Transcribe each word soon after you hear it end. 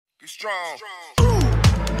strong.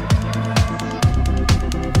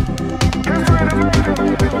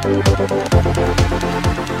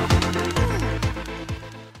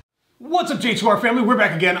 What's up, J2R family? We're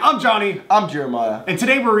back again. I'm Johnny. I'm Jeremiah. And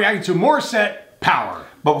today we're reacting to Morissette, Power.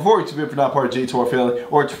 But before we submit, if you're not part of J2R family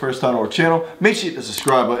or it's your first time on our channel, make sure you hit the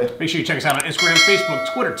subscribe button. Make sure you check us out on Instagram,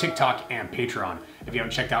 Facebook, Twitter, TikTok, and Patreon. If you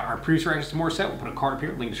haven't checked out our previous reactions to Morissette, we'll put a card up here,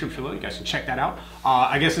 link in the description below. You guys can check that out.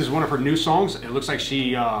 I guess this is one of her new songs. It looks like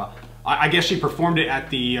she, I guess she performed it at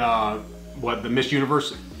the, the Miss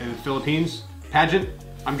Universe in the Philippines pageant,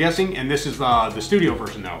 I'm guessing. And this is the studio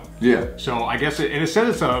version though. Yeah. So I guess it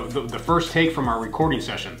says it's the first take from our recording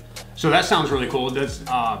session. So that sounds really cool. That's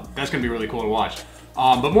gonna be really cool to watch.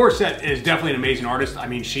 But Morissette is definitely an amazing artist. I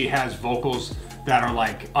mean, she has vocals that are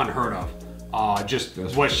like unheard of. Just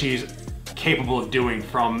what she's capable of doing,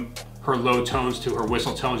 from her low tones to her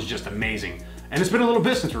whistle tones, is just amazing. And it's been a little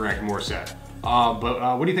bit since we reacted to Morissette.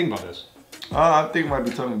 But what do you think about this? I think we might be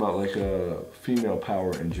talking about like female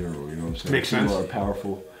power in general. You know what I'm saying? Makes sense. Female are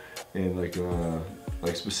powerful in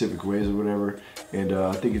like specific ways or whatever. And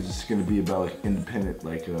I think it's just gonna be about like independent,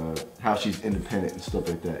 like how she's independent and stuff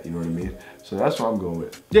like that. You know what I mean? So that's what I'm going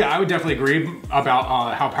with. Yeah, I would definitely agree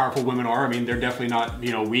about how powerful women are. I mean, they're definitely not,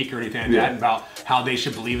 you know, weak or anything like that. About how they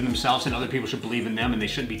should believe in themselves and other people should believe in them, and they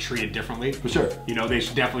shouldn't be treated differently. For sure. You know, they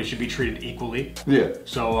definitely should be treated equally. Yeah.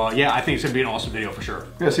 So yeah, I think it's gonna be an awesome video for sure.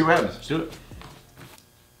 Yeah. See what happens. Let's do it.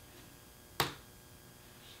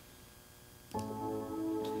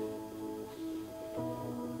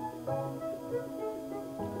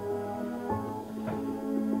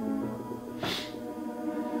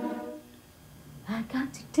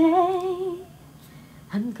 Today,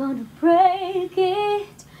 I'm gonna break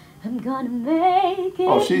it, I'm gonna make it.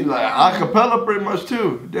 Oh, she's like acapella pretty much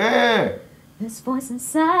too. Damn. This voice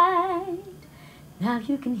inside, now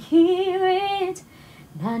you can hear it,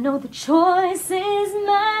 and I know the choice is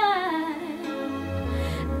mine.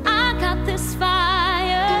 I got this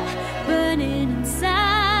fire burning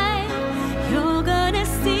inside, you're gonna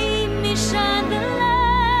see me shine the light.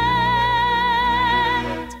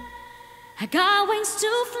 I got wings to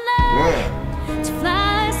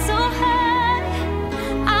fly so high.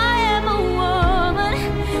 I am a woman,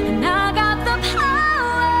 and I got the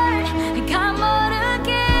power. I got more to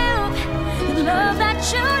give, the love that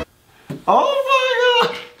you. Oh my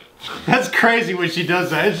God! That's crazy when she does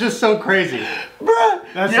that. It's just so crazy. Bruh,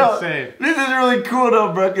 that's insane. This is really cool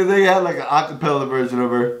though, bro, because they had like an acapella version of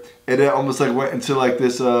her, and then almost like went into like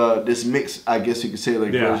this this mix, I guess you could say,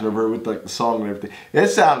 like version of her with like the song and everything. It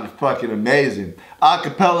sounded fucking amazing.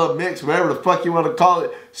 Acapella mix, whatever the fuck you want to call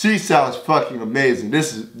it. She sounds fucking amazing.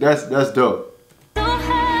 That's dope.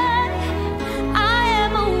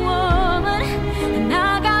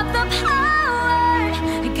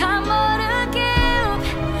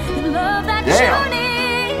 Damn.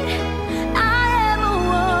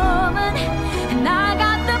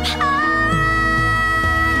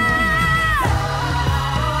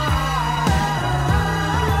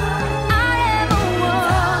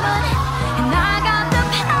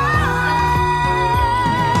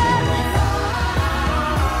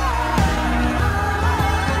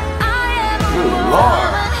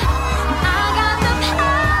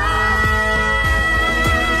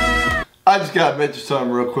 I just gotta mention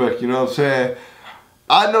something real quick, you know what I'm saying?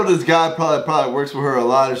 I know this guy probably works with her a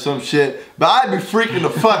lot or some shit, but I'd be freaking the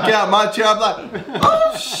fuck out my chair. I'm like,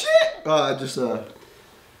 oh shit! I just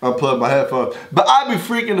unplugged my headphones. But I'd be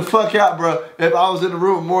freaking the fuck out, bro, if I was in the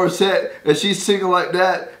room with Morissette and she's singing like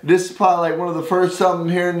that. This is probably like one of the first times I'm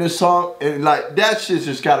hearing this song, and like that shit's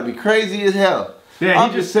just gotta be crazy as hell. Yeah,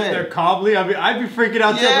 I'm just sitting there calmly. I mean, I'd be freaking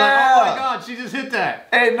out too. Like, oh my God, she just hit that.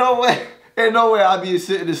 Ain't no way I'd be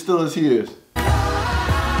sitting as still as he is.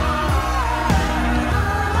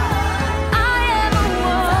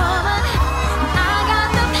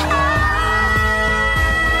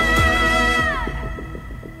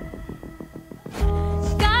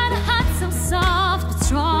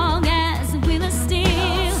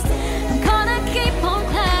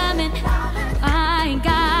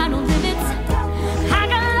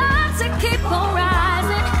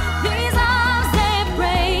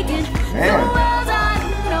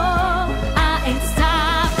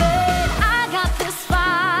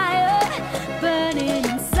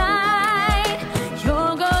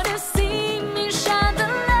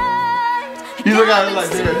 You look at her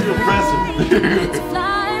like, damn, you impressive.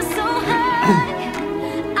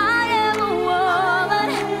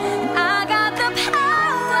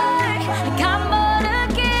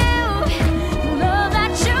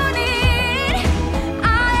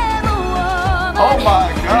 Oh my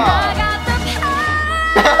God.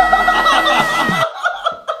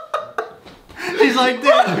 He's like,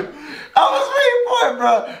 dude. I was waiting for it,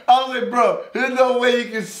 bro. I was like, bro, there's no way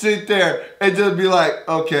you can sit there and just be like,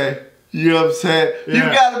 okay. You know what I'm saying? Yeah. You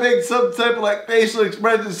gotta make some type of like facial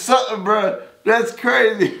expression, something, bro. That's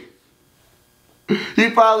crazy. He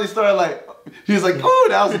finally started like, he was like, oh,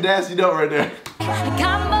 that was a nasty note right there.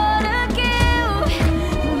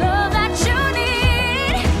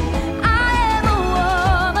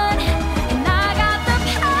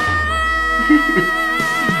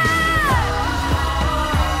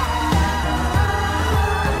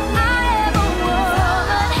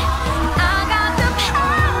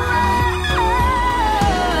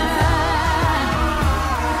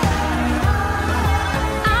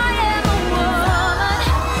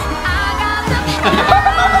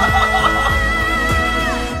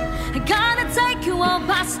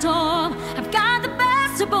 I've got the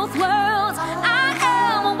best of both worlds. I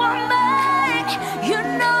am a woman. You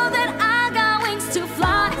know that I got wings to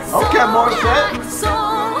fly. Okay, Morissette. So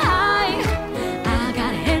high. I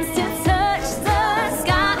got hands to touch the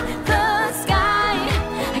sky, the sky.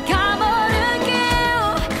 I got more to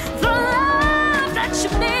give, the love that you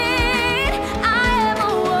need. I am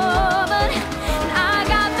a woman. I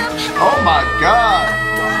got the power. Oh my God.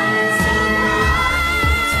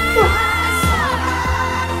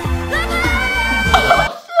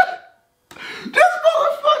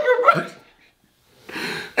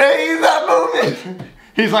 Hey, he's not moving.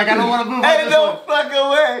 He's like, I don't want to move. Ain't no fucking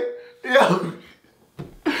way. Yo.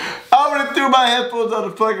 I would have threw my headphones on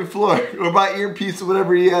the fucking floor. Or my earpiece or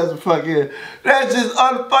whatever he has fucking. That's just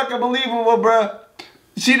unfucking believable, bro.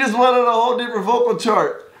 She just went on a whole different vocal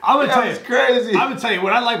chart. I would tell you, it's crazy. I would tell you,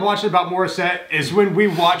 what I like watching about Morissette is when we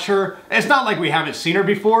watch her, it's not like we haven't seen her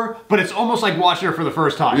before, but it's almost like watching her for the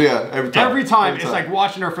first time. Yeah, every time. Every time, it's like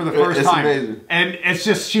watching her for the first time. It's amazing. And it's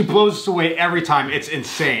just, she blows us away every time. It's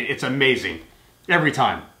insane. It's amazing. Every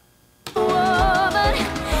time. Oh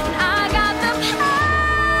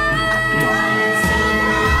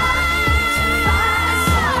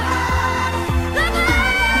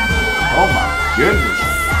my goodness.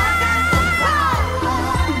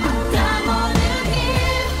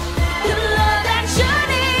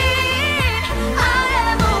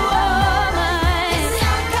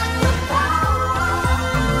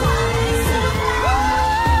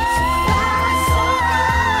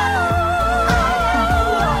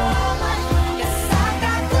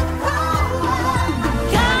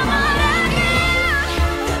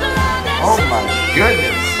 Oh my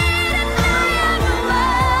goodness.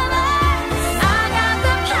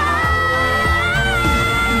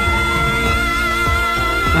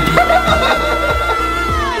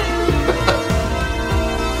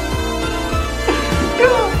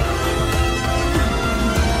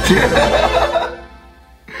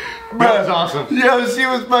 That was awesome. Yo, she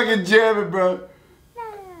was fucking jamming, bro.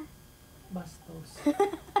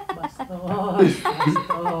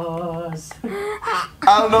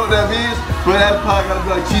 I don't know what that means, but that part gotta be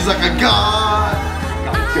like, she's like a god.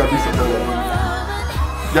 It's gotta be something like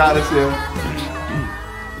that. Goddess, yeah.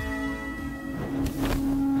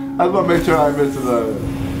 I just wanna make sure I miss it.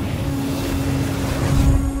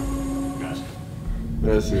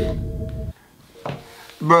 That's it.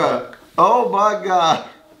 Bruh, oh my god.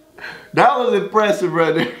 That was impressive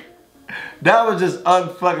right there. That was just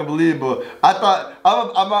unfucking believable. I thought,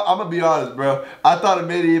 I'm gonna be honest, bro. I thought it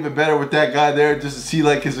made it even better with that guy there, just to see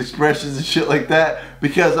like his expressions and shit like that.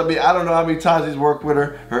 Because I mean, I don't know how many times he's worked with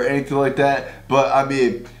her or anything like that. But I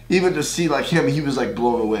mean, even to see like him, he was like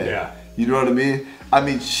blown away. Yeah. You know what I mean? I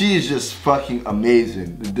mean, she's just fucking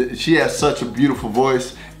amazing. She has such a beautiful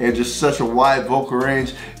voice and just such a wide vocal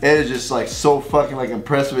range. It is just like so fucking like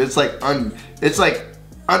impressive. It's like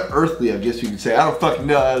unearthly, I guess you could say. I don't fucking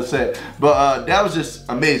know how to say it. But that was just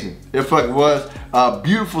amazing. It fucking was.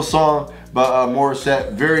 Beautiful song by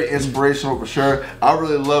Morissette. Very inspirational for sure. I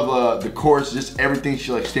really love the chorus, just everything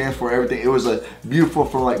she like stands for, everything. It was like beautiful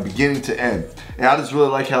from like beginning to end. And I just really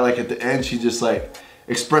like how like at the end she just like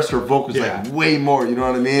expressed her vocals like way more, you know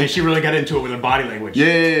what I mean? And she really got into it with her body language.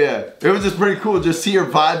 Yeah. It was just pretty cool. Just see her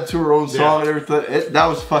vibe to her own song and everything. That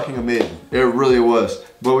was fucking amazing. It really was.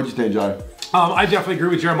 What would you think, Johnny? I definitely agree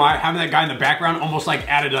with Jeremiah. Having that guy in the background almost like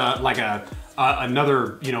added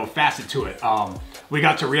another, you know, facet to it. We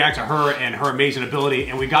got to react to her and her amazing ability,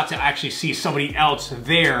 and we got to actually see somebody else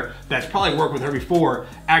there that's probably worked with her before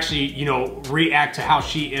actually, you know, react to how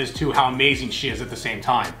she is, to how amazing she is at the same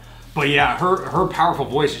time. But yeah, her powerful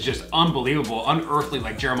voice is just unbelievable, unearthly,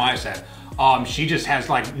 like Jeremiah said. She just has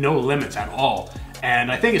like no limits at all. And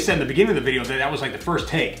I think it said in the beginning of the video that that was like the first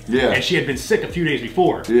take. Yeah. And she had been sick a few days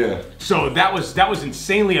before. Yeah. So that was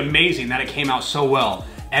insanely amazing that it came out so well,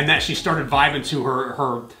 and that she started vibing to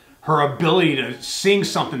her ability to sing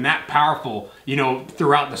something that powerful, you know,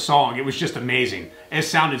 throughout the song. It was just amazing. It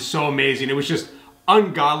sounded so amazing. It was just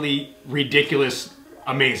ungodly, ridiculous,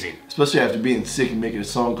 amazing. Especially after being sick and making a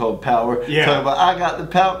song called Power. Yeah. Talking about, I got the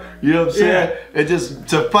power. You know what I'm saying? Yeah. It just,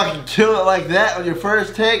 to fucking kill it like that on your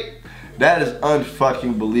first take, that is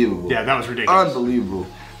unfucking believable. Yeah, that was ridiculous. Unbelievable.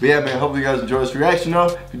 But yeah, man, hopefully you guys enjoyed this reaction though.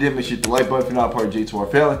 If you did, make sure you hit the like button. If you're not part of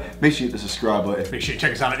J2R family, make sure you hit the subscribe button. Make sure you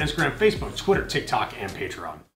check us out on Instagram, Facebook, Twitter, TikTok, and Patreon.